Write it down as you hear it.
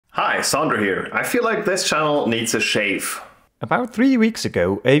Hi, Sandro here. I feel like this channel needs a shave. About 3 weeks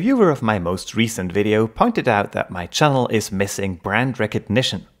ago, a viewer of my most recent video pointed out that my channel is missing brand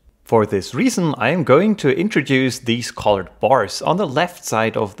recognition. For this reason, I am going to introduce these colored bars on the left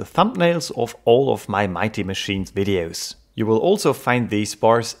side of the thumbnails of all of my Mighty Machines videos. You will also find these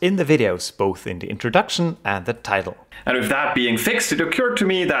bars in the videos, both in the introduction and the title. And with that being fixed, it occurred to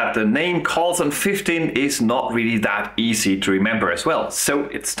me that the name kalsan15 is not really that easy to remember as well. So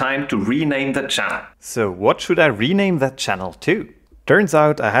it's time to rename the channel. So what should I rename that channel to? Turns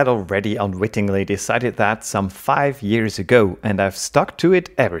out I had already unwittingly decided that some 5 years ago, and I've stuck to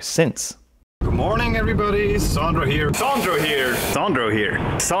it ever since. Good morning, everybody. Sandro here. Sandro here. Sandro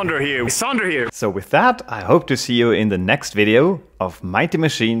here. Sandro here. Sandro here. So with that, I hope to see you in the next video of Mighty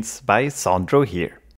Machines by Sandro Here.